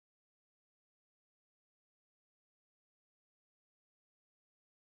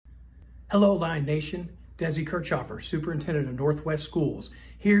Hello, Lion Nation. Desi Kirchhoffer, Superintendent of Northwest Schools,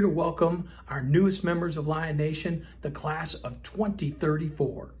 here to welcome our newest members of Lion Nation, the class of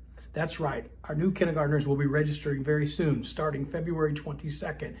 2034. That's right, our new kindergartners will be registering very soon, starting February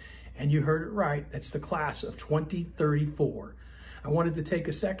 22nd. And you heard it right, that's the class of 2034. I wanted to take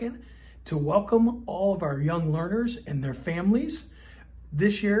a second to welcome all of our young learners and their families.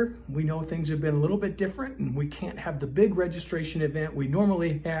 This year, we know things have been a little bit different and we can't have the big registration event we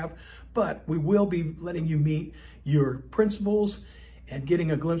normally have, but we will be letting you meet your principals and getting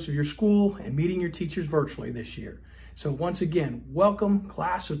a glimpse of your school and meeting your teachers virtually this year. So once again, welcome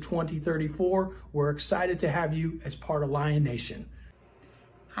class of 2034. We're excited to have you as part of Lion Nation.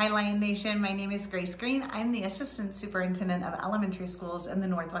 Hi Lion Nation, my name is Grace Green. I'm the Assistant Superintendent of Elementary Schools in the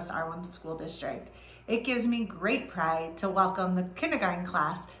Northwest R1 School District. It gives me great pride to welcome the kindergarten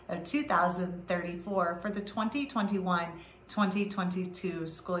class of 2034 for the 2021-2022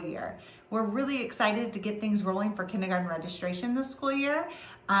 school year. We're really excited to get things rolling for kindergarten registration this school year.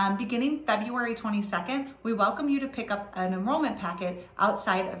 Beginning February 22nd, we welcome you to pick up an enrollment packet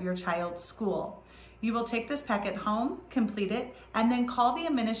outside of your child's school. You will take this packet home, complete it, and then call the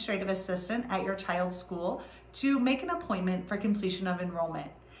administrative assistant at your child's school to make an appointment for completion of enrollment.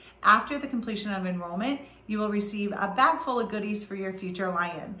 After the completion of enrollment, you will receive a bag full of goodies for your future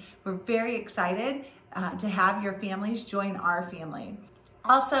Lion. We're very excited to have your families join our family.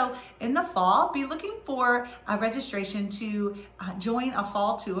 Also, in the fall, be looking for a registration to join a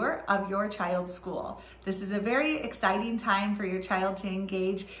fall tour of your child's school. This is a very exciting time for your child to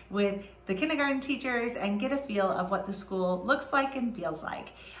engage with the kindergarten teachers and get a feel of what the school looks like and feels like.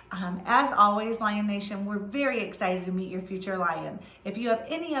 As always, Lion Nation, we're very excited to meet your future Lion. If you have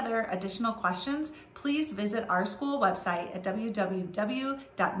any other additional questions, please visit our school website at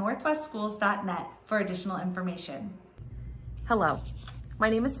www.northwestschools.net for additional information. Hello, my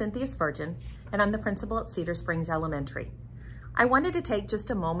name is Cynthia Spurgeon, and I'm the principal at Cedar Springs Elementary. I wanted to take just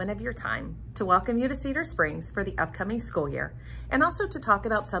a moment of your time to welcome you to Cedar Springs for the upcoming school year, and also to talk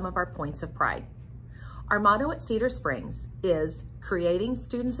about some of our points of pride. Our motto at Cedar Springs is creating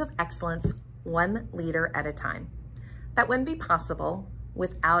students of excellence one leader at a time. That wouldn't be possible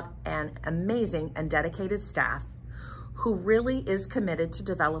without an amazing and dedicated staff who really is committed to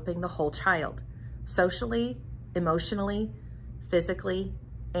developing the whole child, socially, emotionally, physically,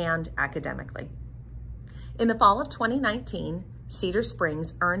 and academically. In the fall of 2019, Cedar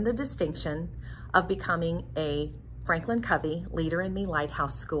Springs earned the distinction of becoming a Franklin Covey Leader in Me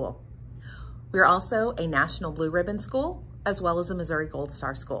Lighthouse School. We're also a National Blue Ribbon School, as well as a Missouri Gold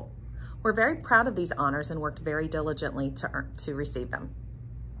Star School. We're very proud of these honors and worked very diligently to receive them.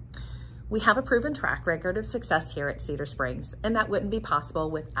 We have a proven track record of success here at Cedar Springs, and that wouldn't be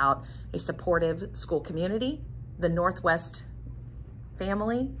possible without a supportive school community, the Northwest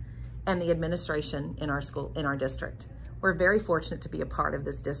family, and the administration in our school, in our district. We're very fortunate to be a part of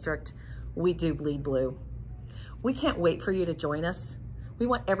this district. We do bleed blue. We can't wait for you to join us. We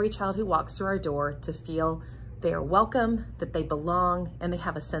want every child who walks through our door to feel they are welcome, that they belong, and they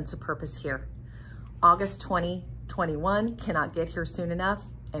have a sense of purpose here. August 2021 cannot get here soon enough,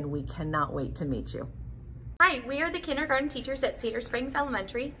 and we cannot wait to meet you. Hi, we are the kindergarten teachers at Cedar Springs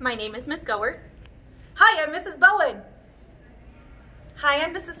Elementary. My name is Miss Gowert. Hi, I'm Mrs. Bowen. Hi,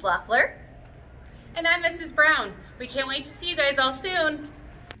 I'm Mrs. Loeffler. And I'm Mrs. Brown. We can't wait to see you guys all soon.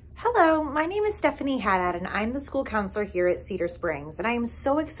 Hello, my name is Stephanie Haddad and I'm the school counselor here at Cedar Springs, and I am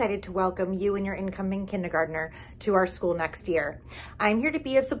so excited to welcome you and your incoming kindergartner to our school next year. I'm here to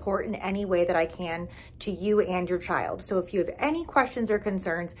be of support in any way that I can to you and your child. So if you have any questions or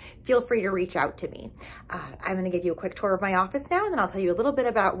concerns, feel free to reach out to me. I'm going to give you a quick tour of my office now, and then I'll tell you a little bit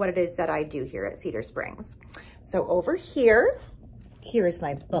about what it is that I do here at Cedar Springs. So over here is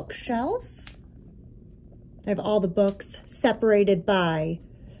my bookshelf. I have all the books separated by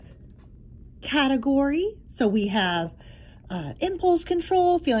category. So we have impulse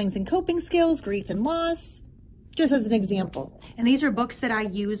control, feelings and coping skills, grief and loss, just as an example. And these are books that I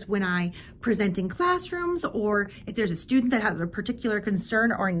use when I present in classrooms, or if there's a student that has a particular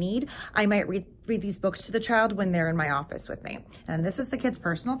concern or need, I might read these books to the child when they're in my office with me. And this is the kid's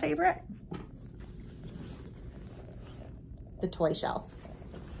personal favorite, the toy shelf.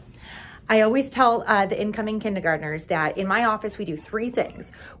 I always tell the incoming kindergartners that in my office, we do three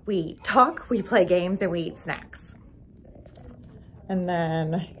things. We talk, we play games, and we eat snacks. And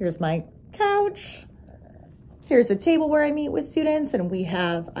then here's my couch. Here's the table where I meet with students, and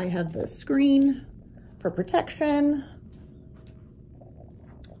I have the screen for protection.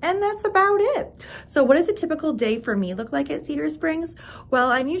 And that's about it. So what does a typical day for me look like at Cedar Springs?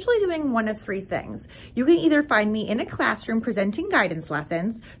 Well, I'm usually doing one of three things. You can either find me in a classroom presenting guidance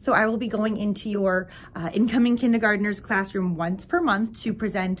lessons. So I will be going into your incoming kindergartners classroom once per month to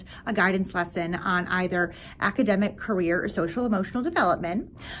present a guidance lesson on either academic, career, or social emotional development.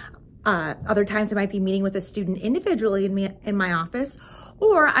 Other times I might be meeting with a student individually in my office,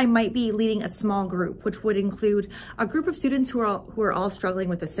 or I might be leading a small group, which would include a group of students who are all struggling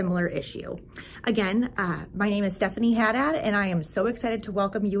with a similar issue. Again, my name is Stephanie Haddad, and I am so excited to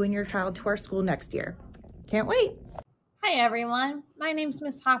welcome you and your child to our school next year. Can't wait. Hi everyone, my name's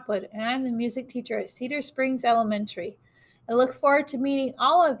Miss Hopwood, and I'm the music teacher at Cedar Springs Elementary. I look forward to meeting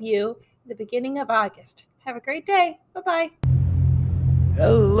all of you at the beginning of August. Have a great day. Bye-bye.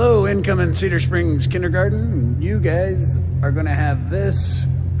 Hello, incoming Cedar Springs Kindergarten. You guys are going to have this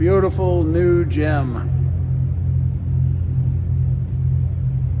beautiful new gem.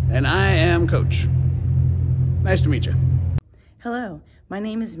 And I am Coach. Nice to meet you. Hello, my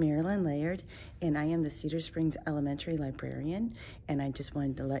name is Marilyn Layard, and I am the Cedar Springs Elementary Librarian. And I just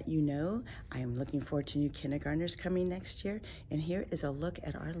wanted to let you know I am looking forward to new kindergartners coming next year. And here is a look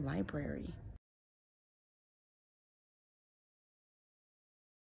at our library.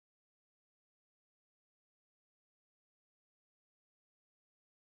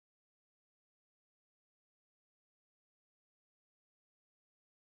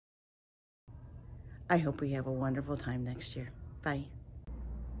 I hope we have a wonderful time next year. Bye.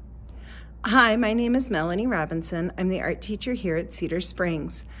 Hi, my name is Melanie Robinson. I'm the art teacher here at Cedar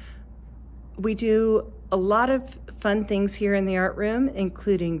Springs. We do a lot of fun things here in the art room,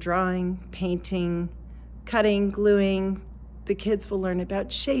 including drawing, painting, cutting, gluing. The kids will learn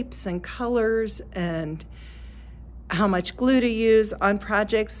about shapes and colors and how much glue to use on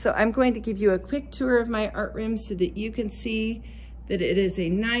projects. So I'm going to give you a quick tour of my art room so that you can see that it is a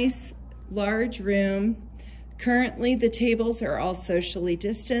nice, large room. Currently, the tables are all socially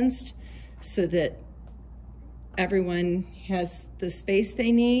distanced so that everyone has the space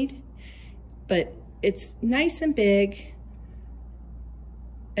they need, but it's nice and big,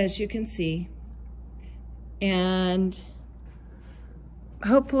 as you can see. And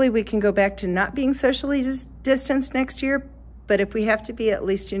hopefully we can go back to not being socially distanced next year, but if we have to be, at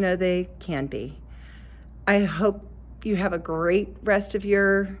least you know they can be. I hope you have a great rest of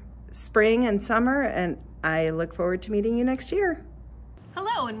your spring and summer, and I look forward to meeting you next year.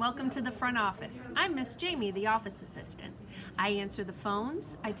 Hello and welcome to the front office. I'm Miss Jamie, the office assistant. I answer the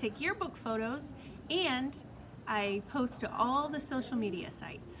phones, I take yearbook photos, and I post to all the social media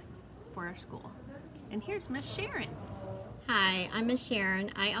sites for our school. And here's Miss Sharon. Hi, I'm Miss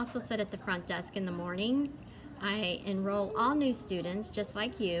Sharon. I also sit at the front desk in the mornings. I enroll all new students just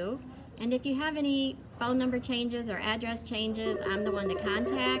like you. And if you have any phone number changes or address changes, I'm the one to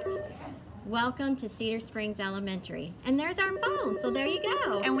contact. Welcome to Cedar Springs Elementary. And there's our phone, so there you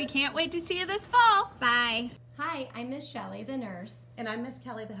go. And we can't wait to see you this fall. Bye. Hi, I'm Miss Shelley, the nurse. And I'm Miss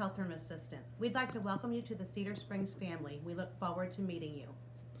Kelly, the health room assistant. We'd like to welcome you to the Cedar Springs family. We look forward to meeting you.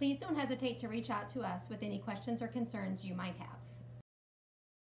 Please don't hesitate to reach out to us with any questions or concerns you might have.